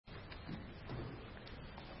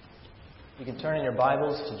You can turn in your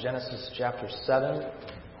Bibles to Genesis chapter 7.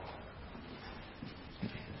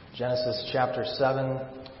 Genesis chapter 7.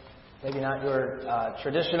 Maybe not your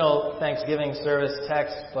traditional Thanksgiving service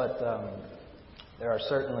text, but there are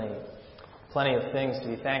certainly plenty of things to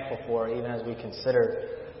be thankful for, even as we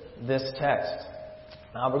consider this text.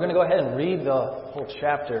 We're going to go ahead and read the whole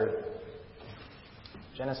chapter.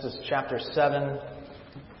 Genesis chapter 7.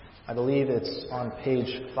 I believe it's on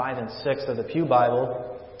page 5 and 6 of the Pew Bible,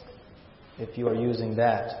 if you are using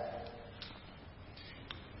that.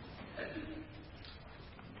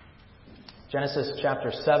 Genesis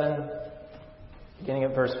chapter 7, beginning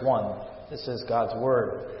at verse 1. This is God's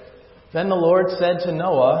Word. Then the Lord said to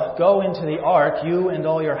Noah, "Go into the ark, you and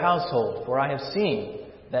all your household, for I have seen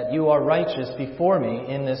that you are righteous before me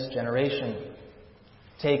in this generation.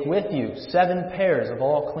 Take with you 7 pairs of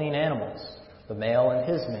all clean animals, the male and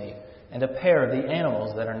his mate, and a pair of the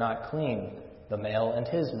animals that are not clean, the male and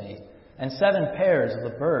his mate, and 7 pairs of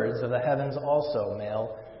the birds of the heavens also,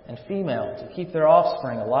 male and female, to keep their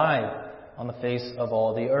offspring alive on the face of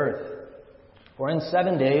all the earth. For in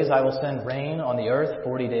 7 days I will send rain on the earth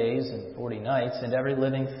 40 days and 40 nights, and every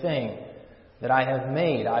living thing that I have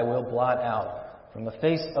made I will blot out from the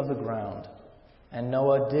face of the ground." And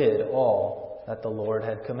Noah did all that the Lord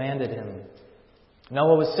had commanded him.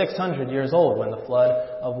 Noah was 600 years old when the flood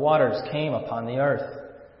of waters came upon the earth.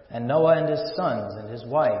 And Noah and his sons and his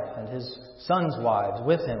wife and his sons' wives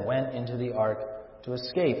with him went into the ark to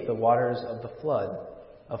escape the waters of the flood,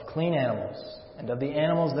 of clean animals and of the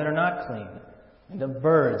animals that are not clean, and of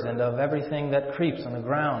birds and of everything that creeps on the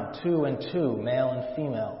ground. 2 and 2, male and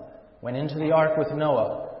female, went into the ark with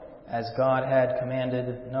Noah, as God had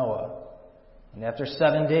commanded Noah. And after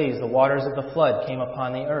 7 days the waters of the flood came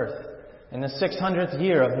upon the earth. In the 600th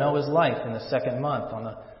year of Noah's life, in the 2nd month, on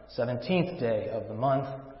the 17th day of the month,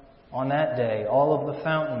 on that day, all of the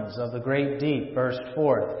fountains of the great deep burst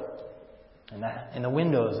forth, and the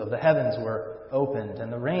windows of the heavens were opened, and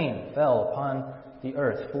the rain fell upon the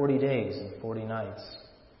earth 40 days and 40 nights.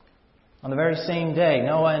 On the very same day,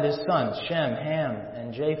 Noah and his sons, Shem, Ham,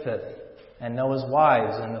 and Japheth, and Noah's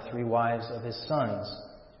wives and the 3 wives of his sons,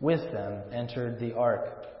 with them entered the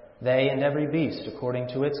ark, they and every beast according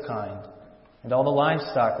to its kind, and all the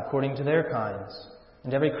livestock according to their kinds,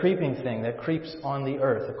 and every creeping thing that creeps on the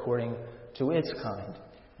earth according to its kind,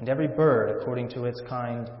 and every bird according to its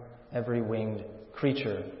kind, every winged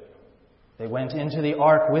creature. They went into the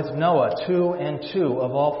ark with Noah, 2 and 2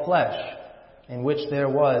 of all flesh, in which there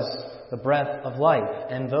was the breath of life,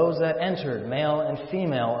 and those that entered, male and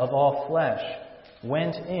female of all flesh,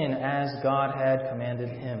 went in as God had commanded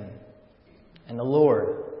him. And the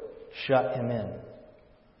Lord shut him in.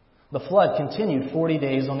 The flood continued 40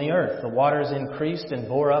 days on the earth. The waters increased and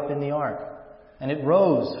bore up in the ark, and it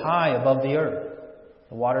rose high above the earth.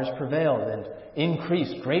 The waters prevailed and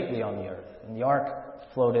increased greatly on the earth, and the ark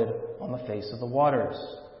floated on the face of the waters.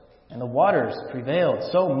 And the waters prevailed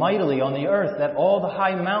so mightily on the earth that all the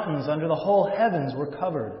high mountains under the whole heavens were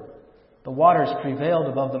covered. The waters prevailed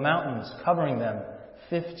above the mountains, covering them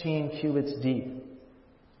 15 cubits deep.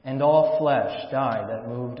 And all flesh died that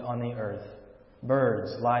moved on the earth,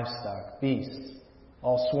 birds, livestock, beasts,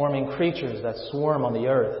 all swarming creatures that swarm on the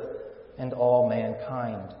earth, and all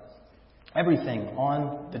mankind. Everything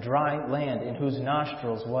on the dry land in whose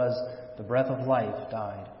nostrils was the breath of life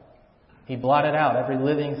died. He blotted out every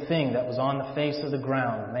living thing that was on the face of the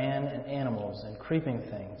ground, man and animals and creeping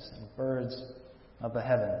things and birds of the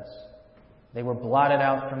heavens. They were blotted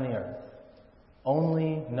out from the earth.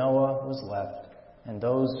 Only Noah was left, and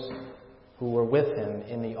those who were with him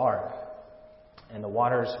in the ark. And the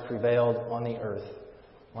waters prevailed on the earth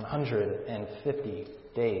 150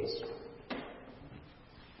 days.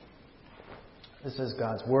 This is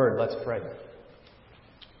God's Word. Let's pray.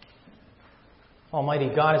 Almighty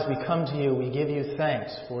God, as we come to you, we give you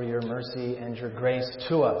thanks for your mercy and your grace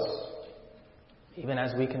to us. Even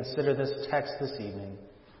as we consider this text this evening,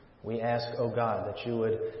 we ask, O God, that you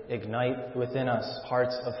would ignite within us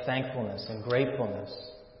hearts of thankfulness and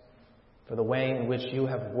gratefulness for the way in which you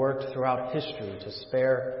have worked throughout history to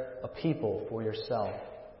spare a people for yourself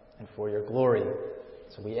and for your glory.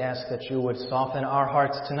 So we ask that you would soften our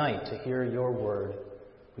hearts tonight to hear your word.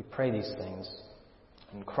 We pray these things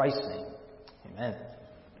in Christ's name. Amen.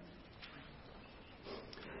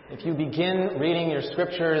 If you begin reading your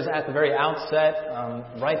scriptures at the very outset,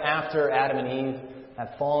 right after Adam and Eve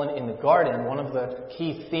had fallen in the garden, one of the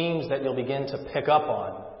key themes that you'll begin to pick up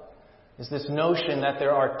on is this notion that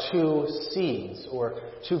there are 2 seeds, or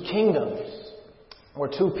 2 kingdoms, or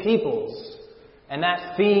 2 peoples, and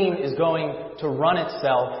that theme is going to run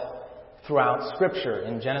itself throughout Scripture.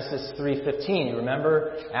 In Genesis 3:15, you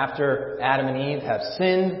remember, after Adam and Eve have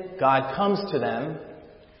sinned, God comes to them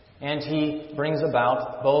and He brings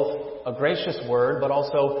about both a gracious word but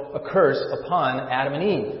also a curse upon Adam and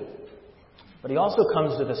Eve. But He also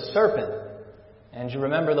comes to the serpent. And you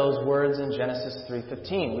remember those words in Genesis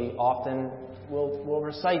 3:15. We often will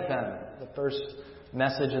recite them, the first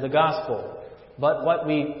message of the gospel. But what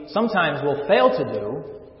we sometimes will fail to do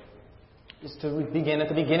is to begin at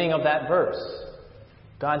the beginning of that verse.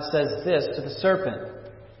 God says this to the serpent: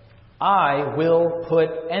 I will put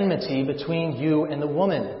enmity between you and the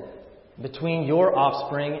woman, between your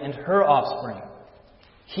offspring and her offspring.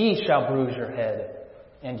 He shall bruise your head,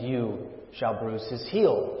 and you shall bruise his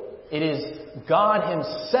heel. It is God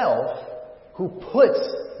Himself who puts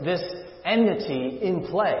this enmity in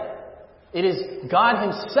play. It is God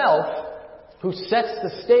Himself who sets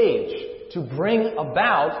the stage to bring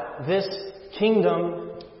about this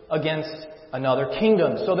kingdom against another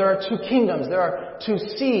kingdom. So there are two kingdoms, there are two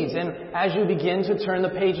seeds, and as you begin to turn the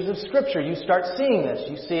pages of Scripture, you start seeing this.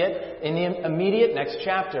 You see it in the immediate next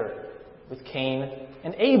chapter with Cain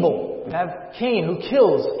and Abel. You have Cain who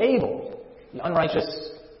kills Abel, the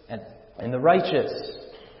unrighteous and the righteous.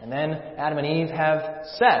 And then Adam and Eve have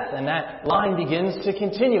Seth, and that line begins to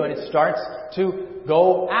continue, and it starts to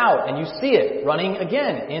go out, and you see it running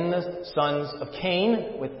again in the sons of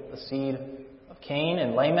Cain, with the seed of Cain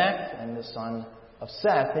and Lamech, and the son of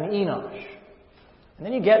Seth and Enosh. And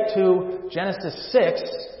then you get to Genesis 6,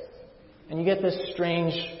 and you get this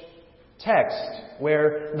strange text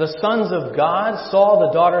where the sons of God saw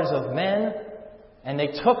the daughters of men, and they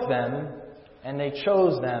took them, and they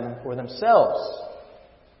chose them for themselves.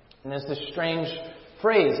 And there's this strange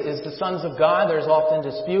phrase, is the sons of God. There's often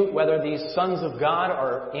dispute whether these sons of God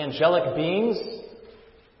are angelic beings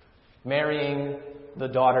marrying the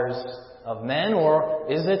daughters of men, or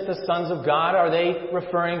is it the sons of God? Are they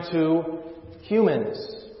referring to humans?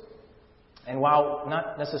 And while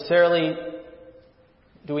not necessarily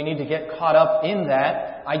do we need to get caught up in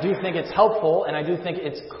that, I do think it's helpful, and I do think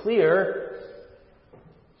it's clear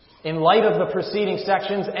in light of the preceding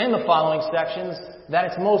sections and the following sections that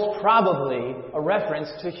it's most probably a reference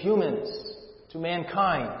to humans, to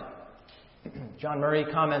mankind. John Murray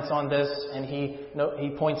comments on this, and he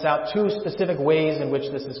points out two specific ways in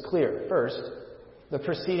which this is clear. First, the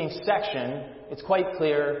preceding section, it's quite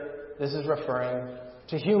clear this is referring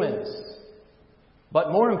to humans.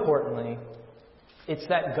 But more importantly, it's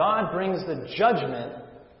that God brings the judgment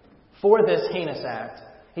for this heinous act.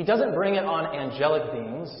 He doesn't bring it on angelic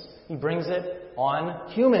beings. He brings it on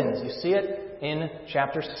humans. You see it in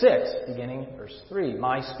chapter 6, beginning verse 3.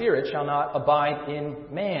 My spirit shall not abide in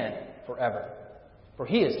man forever, for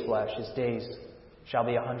he is flesh, his days shall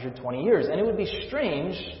be 120 years. And it would be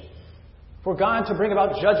strange for God to bring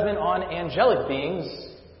about judgment on angelic beings,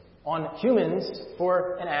 on humans,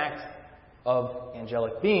 for an act of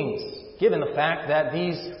angelic beings, given the fact that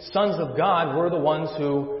these sons of God were the ones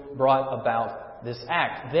who brought about this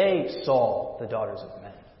act. They saw the daughters of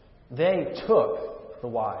men. They took the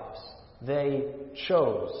wives. They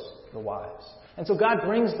chose the wives. And so God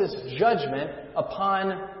brings this judgment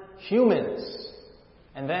upon humans.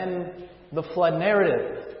 And then the flood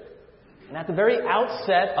narrative. And at the very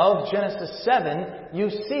outset of Genesis 7, you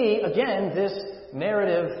see again this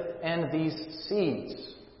narrative and these seeds.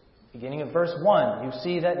 Beginning at verse 1, you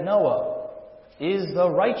see that Noah is the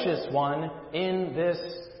righteous one in this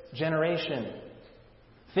generation.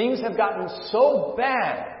 Things have gotten so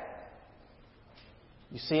bad.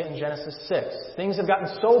 You see it in Genesis 6. Things have gotten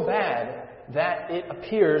so bad that it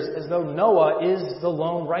appears as though Noah is the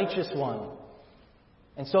lone righteous one.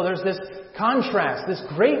 And so there's this contrast, this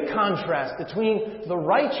great contrast between the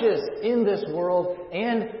righteous in this world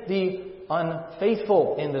and the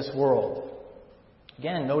unfaithful in this world.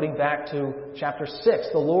 Again, noting back to chapter 6,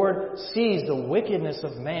 the Lord sees the wickedness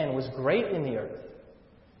of man was great in the earth,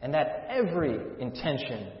 and that every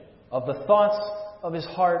intention of the thoughts of his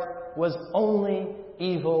heart was only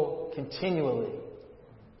evil continually.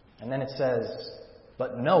 And then it says,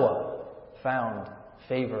 but Noah found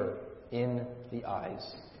favor in the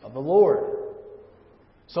eyes of the Lord.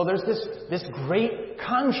 So there's this great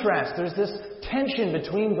contrast. There's this tension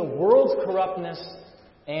between the world's corruptness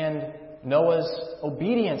and Noah's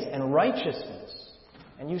obedience and righteousness.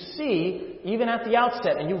 And you see, even at the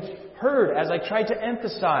outset, and you've heard as I tried to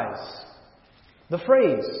emphasize the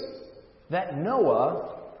phrase that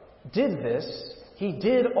Noah did this. He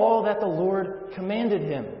did all that the Lord commanded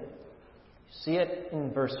him. You see it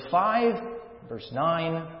in verse 5, verse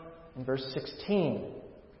 9, and verse 16.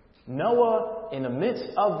 Noah, in the midst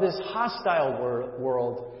of this hostile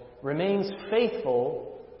world, remains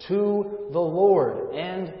faithful to the Lord,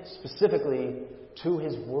 and specifically to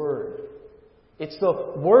His Word. It's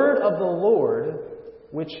the Word of the Lord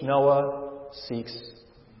which Noah seeks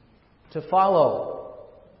to follow.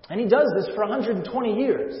 And he does this for 120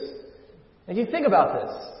 years. If you think about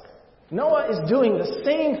this, Noah is doing the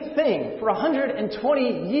same thing for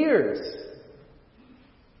 120 years.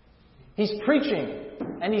 He's preaching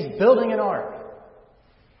and he's building an ark.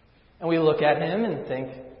 And we look at him and think,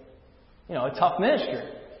 a tough ministry.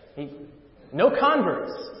 No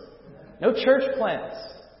converts, no church plants,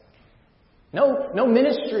 no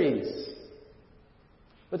ministries.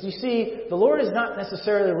 But you see, the Lord is not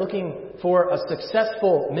necessarily looking for a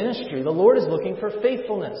successful ministry. The Lord is looking for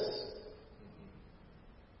faithfulness.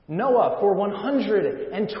 Noah, for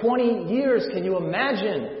 120 years, can you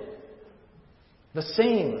imagine the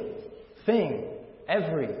same thing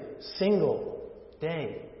every single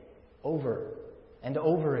day, over and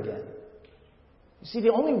over again? You see,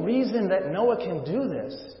 the only reason that Noah can do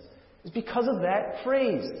this is because of that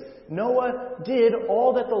phrase. Noah did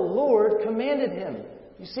all that the Lord commanded him.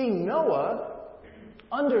 You see, Noah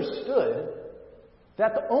understood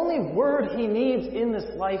that the only word he needs in this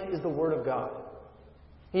life is the Word of God.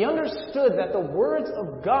 He understood that the words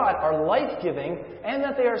of God are life-giving and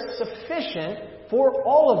that they are sufficient for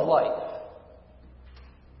all of life.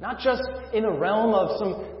 Not just in the realm of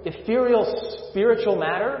some ethereal spiritual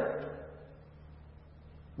matter,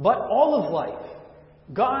 but all of life.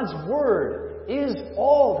 God's Word is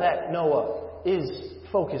all that Noah is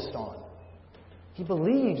focused on. He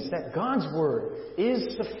believes that God's Word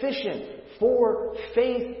is sufficient for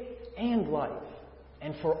faith and life,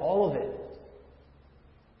 and for all of it.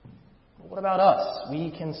 What about us?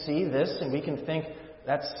 We can see this and we can think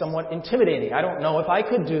that's somewhat intimidating. I don't know if I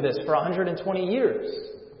could do this for 120 years.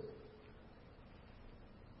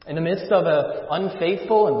 In the midst of an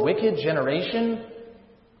unfaithful and wicked generation.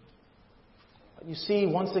 But you see,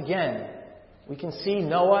 once again, we can see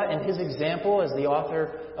Noah and his example, as the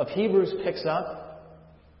author of Hebrews picks up.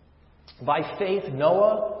 By faith,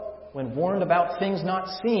 Noah, when warned about things not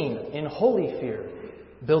seen, in holy fear,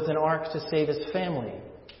 built an ark to save his family.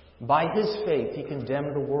 By his faith, he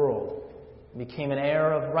condemned the world and became an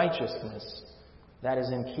heir of righteousness that is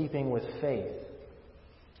in keeping with faith.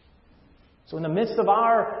 So in the midst of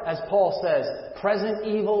our, as Paul says, present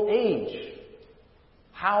evil age,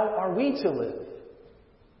 how are we to live?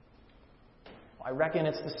 I reckon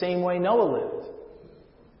it's the same way Noah lived.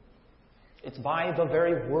 It's by the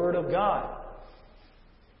very Word of God,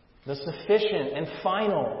 the sufficient and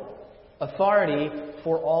final authority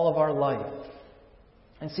for all of our life.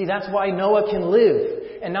 And see, that's why Noah can live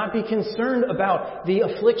and not be concerned about the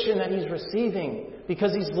affliction that he's receiving,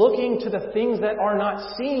 because he's looking to the things that are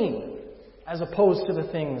not seen as opposed to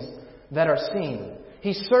the things that are seen.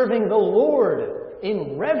 He's serving the Lord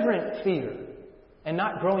in reverent fear and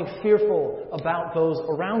not growing fearful about those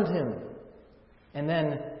around him. And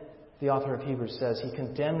then the author of Hebrews says he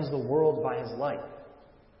condemns the world by his life,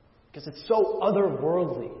 because it's so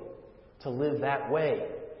otherworldly to live that way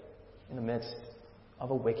in the midst of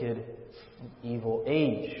a wicked and evil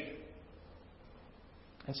age.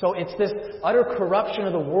 And so it's this utter corruption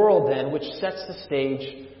of the world then which sets the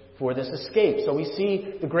stage for this escape. So we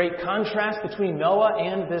see the great contrast between Noah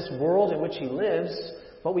and this world in which he lives,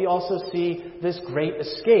 but we also see this great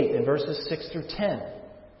escape in verses 6 through 10.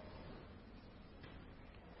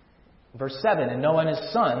 Verse 7, and Noah and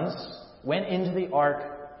his sons went into the ark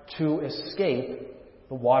to escape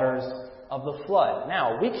the waters of the flood.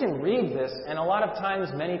 Now, we can read this, and a lot of times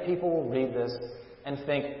many people will read this and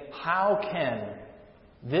think, how can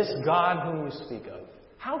this God whom you speak of,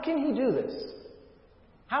 how can he do this?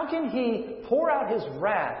 How can he pour out his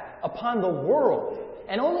wrath upon the world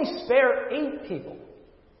and only spare 8 people?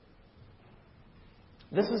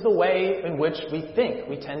 This is the way in which we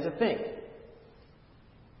tend to think.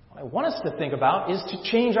 What I want us to think about is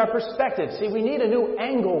to change our perspective. See, we need a new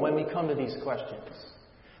angle when we come to these questions.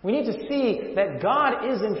 We need to see that God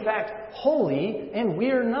is in fact holy and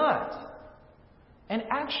we're not. And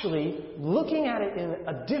actually looking at it in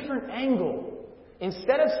a different angle.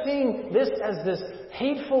 Instead of seeing this as this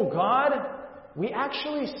hateful God, we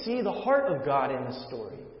actually see the heart of God in this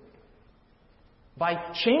story.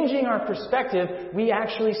 By changing our perspective, we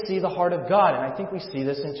actually see the heart of God. And I think we see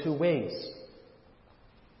this in 2 ways.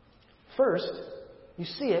 First, you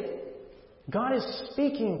see it, God is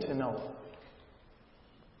speaking to Noah.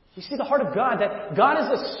 You see the heart of God, that God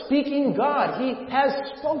is a speaking God. He has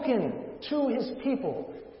spoken to his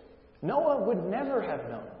people. Noah would never have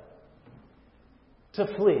known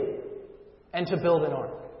to flee and to build an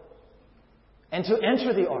ark and to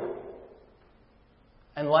enter the ark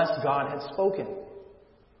unless God had spoken.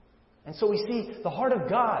 And so we see the heart of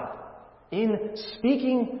God in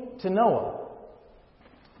speaking to Noah.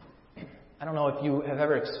 I don't know if you have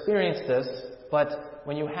ever experienced this, but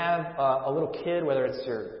when you have a little kid, whether it's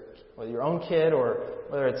your own kid or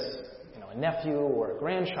whether it's a nephew or a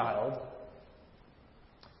grandchild,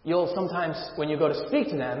 you'll sometimes, when you go to speak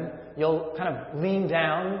to them, you'll kind of lean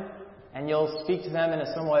down and you'll speak to them in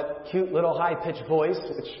a somewhat cute little high-pitched voice,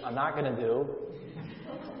 which I'm not going to do.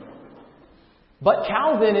 But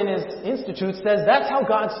Calvin in his Institute says that's how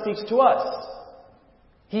God speaks to us.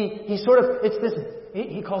 He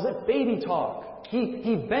calls it baby talk.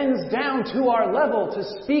 He bends down to our level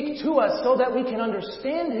to speak to us so that we can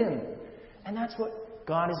understand Him. And that's what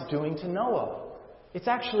God is doing to Noah. It's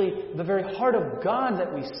actually the very heart of God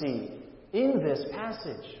that we see in this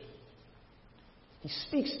passage. He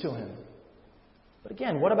speaks to him. But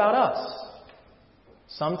again, what about us?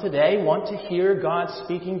 Some today want to hear God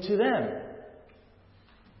speaking to them.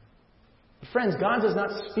 Friends, God does not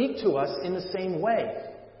speak to us in the same way.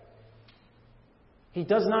 He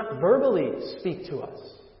does not verbally speak to us.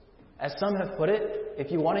 As some have put it,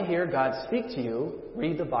 if you want to hear God speak to you,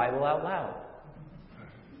 read the Bible out loud.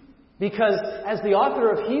 Because, as the author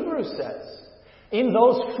of Hebrews says, in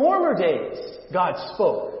those former days, God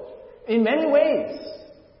spoke in many ways.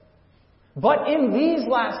 But in these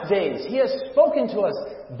last days, He has spoken to us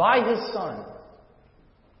by His Son.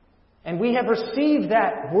 And we have received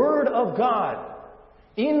that Word of God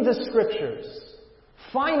in the Scriptures.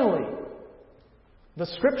 Finally, the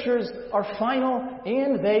Scriptures are final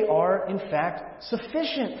and they are, in fact,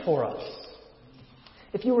 sufficient for us.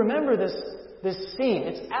 If you remember this scene,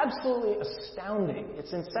 it's absolutely astounding.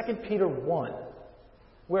 It's in 2 Peter 1,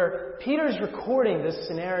 where Peter's recording this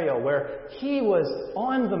scenario where he was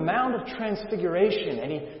on the Mount of Transfiguration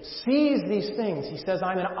and he sees these things. He says,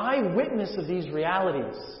 I'm an eyewitness of these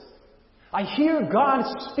realities. I hear God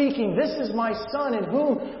speaking, this is my Son in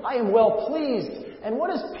whom I am well pleased. And what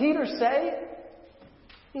does Peter say?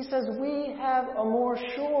 He says, we have a more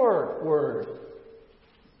sure word.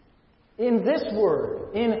 In this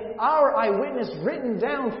word, in our eyewitness written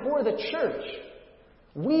down for the church,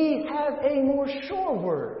 we have a more sure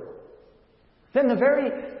word than the very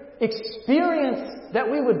experience that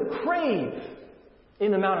we would crave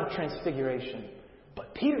in the Mount of Transfiguration.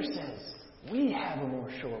 But Peter says, we have a more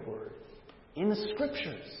sure word in the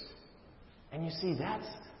Scriptures. And you see, that's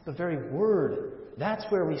the very word. That's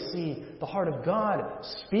where we see the heart of God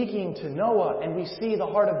speaking to Noah, and we see the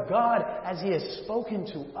heart of God as He has spoken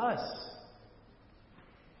to us.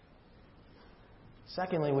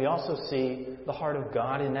 Secondly, we also see the heart of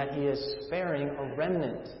God in that He is sparing a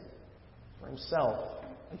remnant for Himself.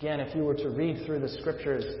 Again, if you were to read through the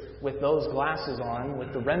Scriptures with those glasses on,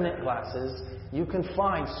 with the remnant glasses, you can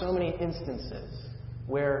find so many instances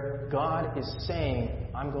where God is saying,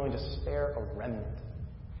 I'm going to spare a remnant.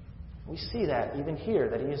 We see that even here,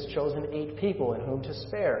 that He has chosen 8 people in whom to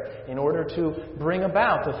spare in order to bring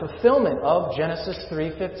about the fulfillment of Genesis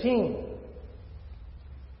 3:15.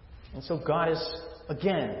 And so God is,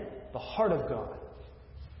 again, the heart of God,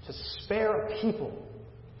 to spare a people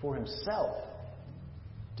for Himself,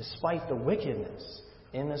 despite the wickedness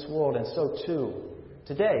in this world. And so too,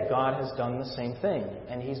 today, God has done the same thing,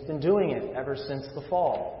 and He's been doing it ever since the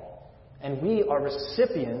fall. And we are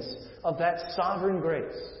recipients of that sovereign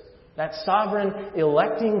grace, that sovereign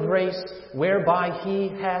electing grace whereby He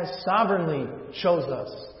has sovereignly chose us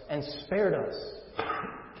and spared us.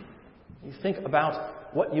 You think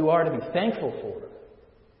about what you are to be thankful for.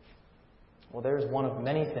 Well, there's one of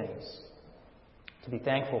many things to be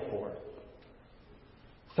thankful for.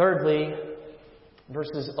 Thirdly,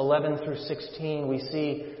 verses 11 through 16, we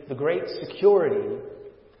see the great security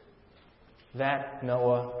that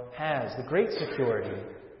Noah has. The great security.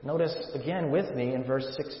 Notice again with me in verse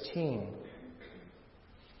 16.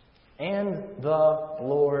 And the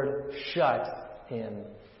Lord shut him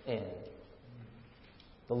in.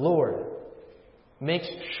 The Lord makes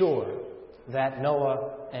sure that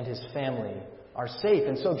Noah and his family are safe.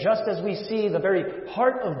 And so just as we see the very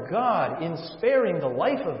heart of God in sparing the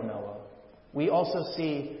life of Noah, we also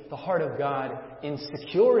see the heart of God in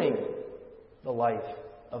securing the life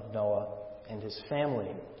of Noah and his family.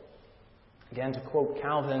 Again, to quote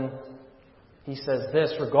Calvin, he says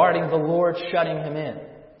this regarding the Lord shutting him in.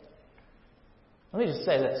 Let me just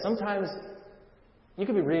say that sometimes you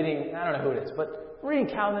could be reading, I don't know who it is, but reading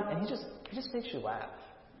Calvin and he just makes you laugh.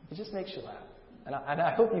 It just makes you laugh. And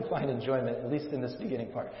I hope you find enjoyment, at least in this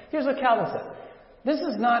beginning part. Here's what Calvin said. This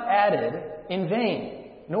is not added in vain,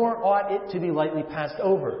 nor ought it to be lightly passed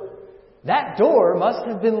over. That door must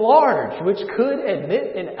have been large, which could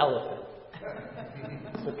admit an elephant.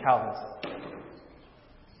 That's what Calvin said.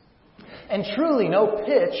 And truly no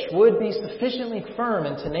pitch would be sufficiently firm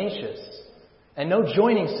and tenacious, and no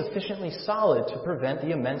joining sufficiently solid to prevent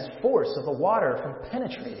the immense force of the water from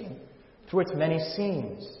penetrating through its many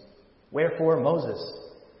seams. Wherefore Moses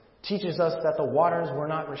teaches us that the waters were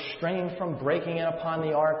not restrained from breaking in upon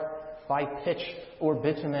the ark by pitch or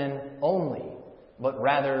bitumen only, but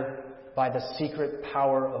rather by the secret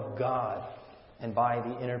power of God and by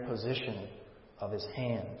the interposition of his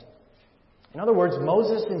hand. In other words,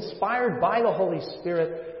 Moses, inspired by the Holy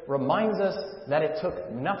Spirit, reminds us that it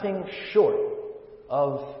took nothing short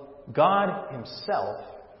of God himself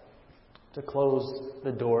to close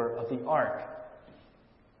the door of the ark.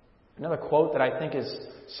 Another quote that I think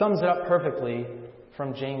sums it up perfectly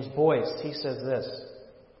from James Boyce. He says this: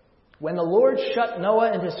 "When the Lord shut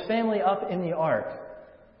Noah and his family up in the ark,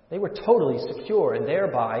 they were totally secure and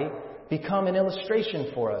thereby become an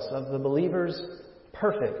illustration for us of the believer's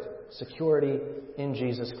perfect security in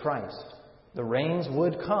Jesus Christ. The rains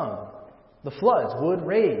would come, the floods would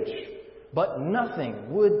rage, but nothing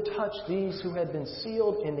would touch these who had been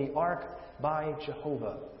sealed in the ark by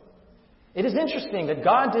Jehovah." It is interesting that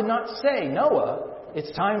God did not say, "Noah,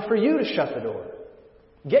 it's time for you to shut the door.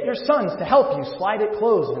 Get your sons to help you slide it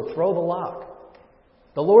closed and throw the lock."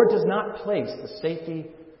 The Lord does not place the safety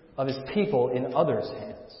of his people in others'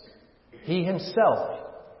 hands. He himself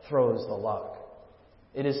throws the lock.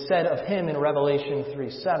 It is said of him in Revelation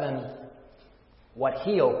 3:7, "What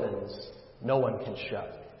he opens, no one can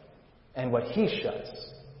shut. And what he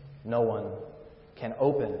shuts, no one can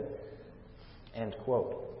open." End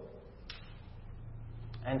quote.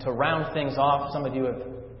 And to round things off, some of you have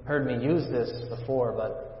heard me use this before,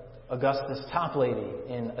 but Augustus Toplady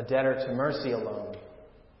in A Debtor to Mercy Alone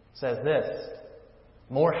says this: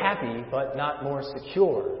 "More happy, but not more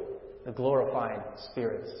secure, the glorified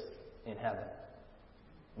spirits in heaven."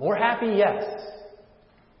 More happy, yes,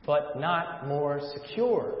 but not more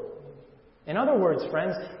secure. In other words,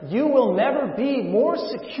 friends, you will never be more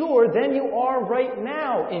secure than you are right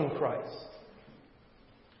now in Christ.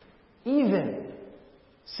 Even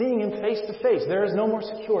seeing him face to face, there is no more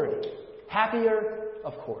security. Happier,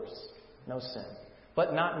 of course, no sin,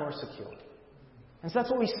 but not more secure. And so that's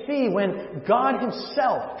what we see when God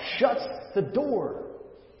himself shuts the door.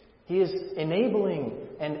 He is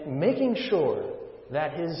enabling and making sure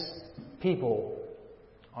that his people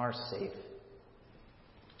are safe.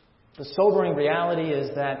 The sobering reality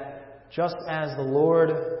is that just as the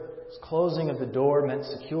Lord's closing of the door meant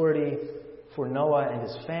security for Noah and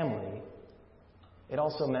his family, it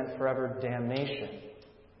also meant forever damnation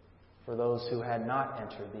for those who had not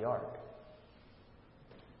entered the ark.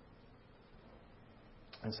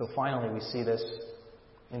 And so finally we see this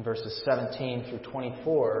in verses 17 through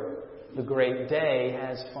 24. The great day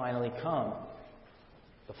has finally come.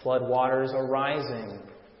 The flood waters are rising.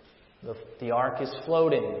 The ark is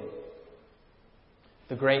floating.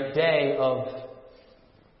 The great day of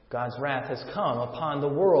God's wrath has come upon the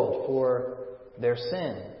world for their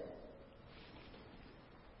sin.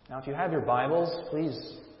 Now, if you have your Bibles,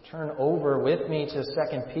 please turn over with me to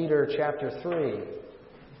 2 Peter chapter 3.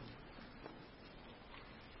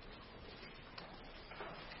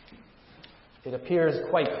 It appears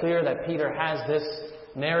quite clear that Peter has this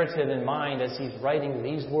narrative in mind as he's writing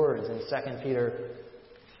these words in 2 Peter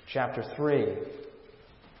chapter 3.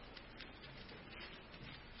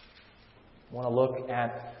 I want to look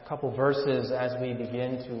at a couple verses as we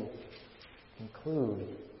begin to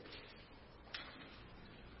conclude.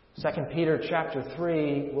 2 Peter chapter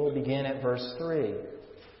 3, we'll begin at verse 3.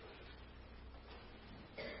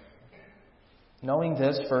 "Knowing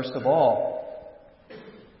this, first of all,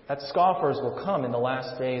 that scoffers will come in the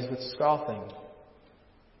last days with scoffing,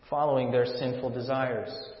 following their sinful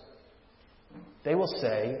desires. They will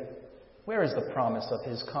say, 'Where is the promise of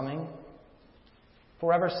his coming?'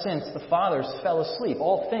 For ever since the fathers fell asleep,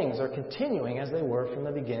 all things are continuing as they were from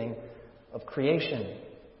the beginning of creation.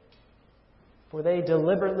 For they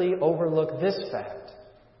deliberately overlook this fact,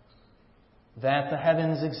 that the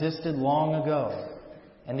heavens existed long ago,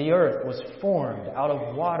 and the earth was formed out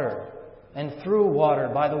of water and through water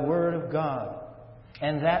by the word of God,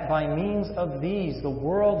 and that by means of these the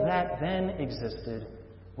world that then existed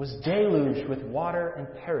was deluged with water and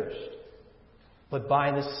perished. But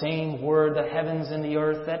by the same word the heavens and the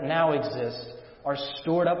earth that now exist are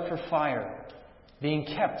stored up for fire, being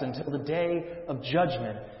kept until the day of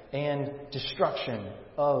judgment and destruction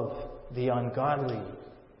of the ungodly."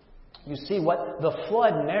 You see, what the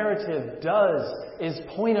flood narrative does is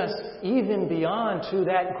point us even beyond to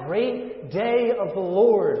that great day of the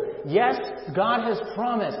Lord. Yes, God has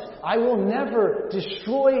promised, "I will never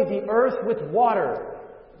destroy the earth with water."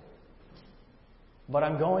 But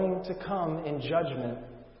I'm going to come in judgment,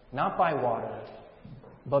 not by water,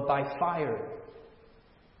 but by fire.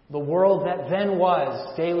 The world that then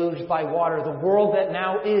was deluged by water, the world that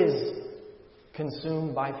now is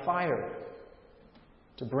consumed by fire,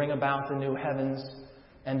 to bring about the new heavens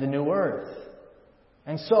and the new earth.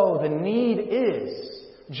 And so the need is,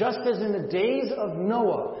 just as in the days of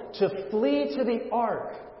Noah, to flee to the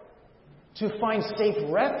ark, to find safe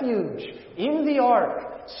refuge in the ark,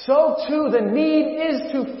 so too the need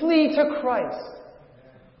is to flee to Christ.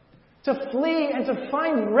 To flee and to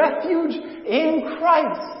find refuge in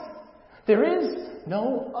Christ. There is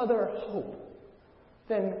no other hope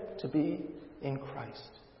than to be in Christ.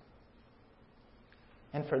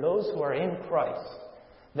 And for those who are in Christ,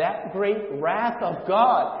 that great wrath of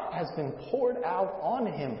God has been poured out on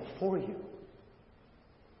Him for you.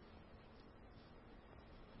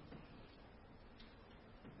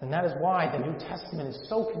 And that is why the New Testament is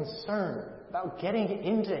so concerned about getting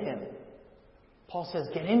into Him. Paul says,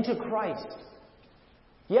 get into Christ.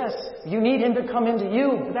 Yes, you need Him to come into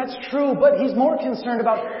you. That's true, but he's more concerned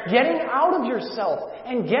about getting out of yourself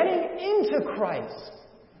and getting into Christ.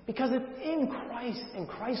 Because it's in Christ, in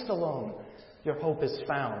Christ alone, your hope is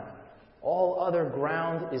found. All other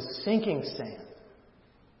ground is sinking sand.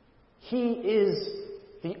 He is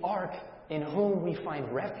the ark in whom we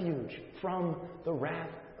find refuge from the wrath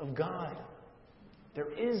of God.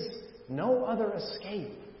 There is no other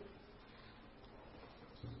escape.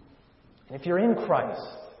 And if you're in Christ,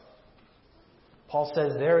 Paul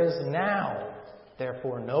says there is now,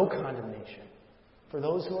 therefore, no condemnation for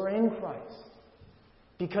those who are in Christ.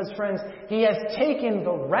 Because, friends, He has taken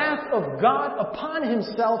the wrath of God upon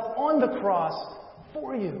Himself on the cross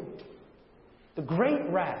for you. The great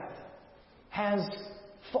wrath has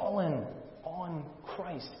fallen on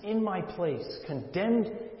Christ in my place.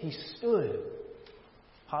 Condemned He stood.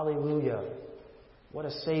 Hallelujah. What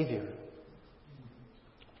a Savior.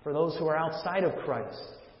 For those who are outside of Christ,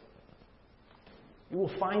 you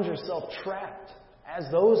will find yourself trapped as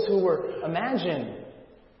those who were, imagine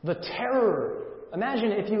the terror.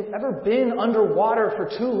 Imagine if you've ever been underwater for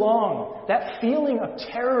too long, that feeling of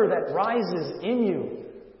terror that rises in you.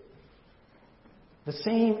 The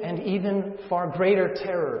same and even far greater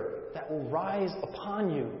terror that will rise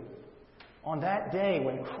upon you on that day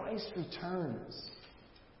when Christ returns.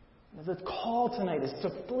 The call tonight is to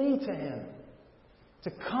flee to Him,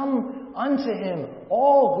 to come unto Him,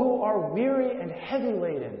 all who are weary and heavy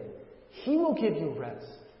laden. He will give you rest.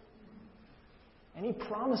 And He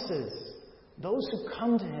promises those who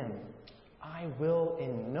come to Him, I will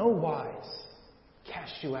in no wise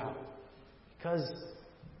cast you out. Because,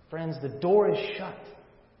 friends, the door is shut.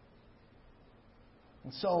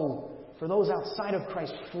 And so, for those outside of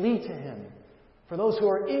Christ, flee to Him. For those who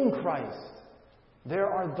are in Christ, there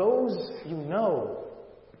are those you know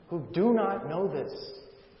who do not know this.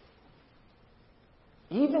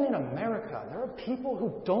 Even in America, there are people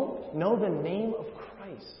who don't know the name of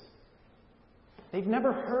Christ. They've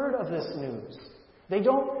never heard of this news. They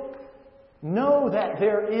don't know that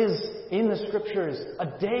there is, in the Scriptures,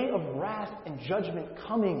 a day of wrath and judgment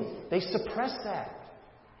coming. They suppress that.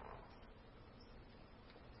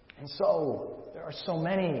 And so, there are so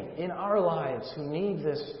many in our lives who need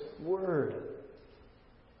this word.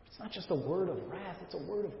 It's not just a word of wrath, it's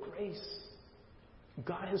a word of grace.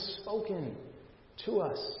 God has spoken to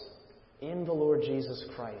us in the Lord Jesus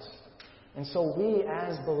Christ. And so we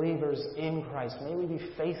as believers in Christ, may we be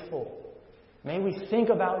faithful. May we think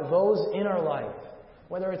about those in our life,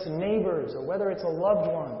 whether it's neighbors or whether it's a loved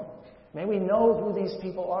one. May we know who these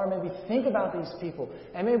people are. May we think about these people.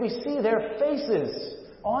 And may we see their faces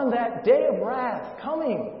on that day of wrath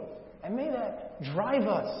coming. And may that drive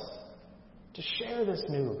us to share this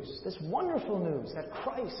news, this wonderful news that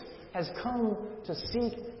Christ has come to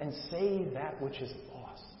seek and save that which is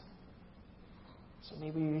lost. So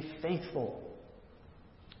may we be faithful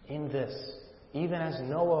in this, even as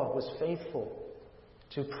Noah was faithful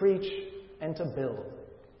to preach and to build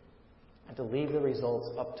and to leave the results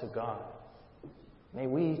up to God. May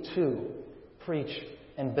we too preach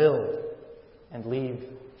and build and leave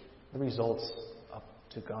the results up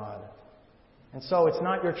to God. And so it's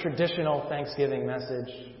not your traditional Thanksgiving message,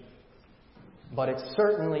 but it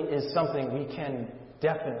certainly is something we can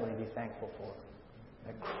definitely be thankful for.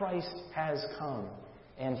 That Christ has come,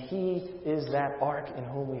 and He is that ark in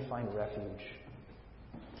whom we find refuge.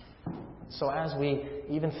 So as we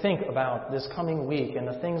even think about this coming week and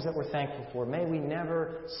the things that we're thankful for, may we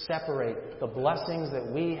never separate the blessings that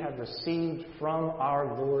we have received from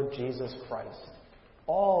our Lord Jesus Christ.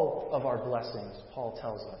 All of our blessings, Paul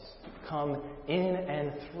tells us, come in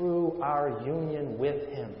and through our union with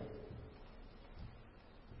Him.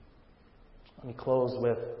 Let me close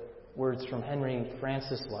with words from Henry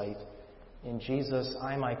Francis Light. In Jesus,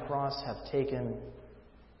 I my cross have taken.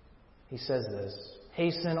 He says this: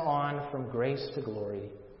 hasten on from grace to glory,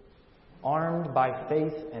 armed by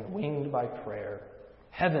faith and winged by prayer.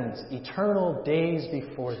 Heaven's eternal days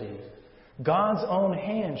before thee, God's own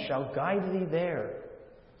hand shall guide thee there.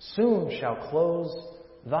 Soon shall close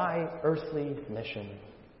thy earthly mission.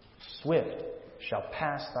 Swift shall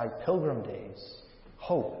pass thy pilgrim days.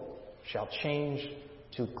 Hope shall change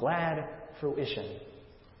to glad fruition.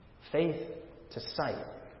 Faith to sight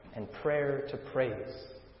and prayer to praise.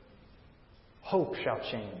 Hope shall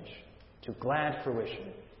change to glad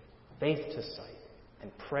fruition. Faith to sight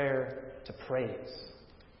and prayer to praise.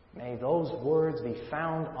 May those words be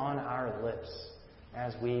found on our lips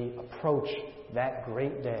as we approach that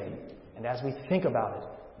great day. And as we think about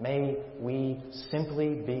it, may we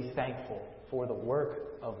simply be thankful for the work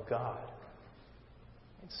of God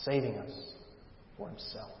in saving us for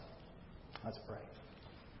Himself. Let's pray.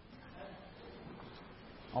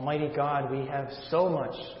 Almighty God, we have so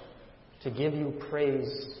much to give you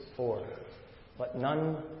praise for, but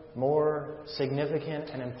none more significant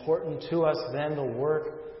and important to us than the work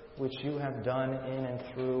which you have done in and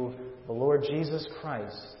through the Lord Jesus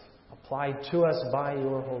Christ, applied to us by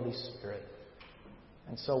your Holy Spirit.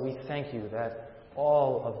 And so we thank you that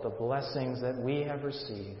all of the blessings that we have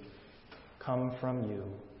received come from you,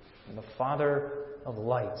 and the Father of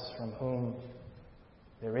lights, from whom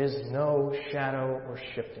there is no shadow or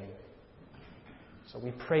shifting. So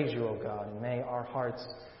we praise you, O God, and may our hearts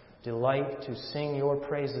delight to sing your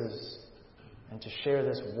praises and to share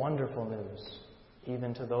this wonderful news,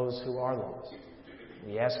 even to those who are lost.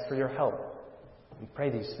 We ask for your help. We pray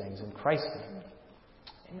these things in Christ's name.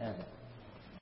 Amen.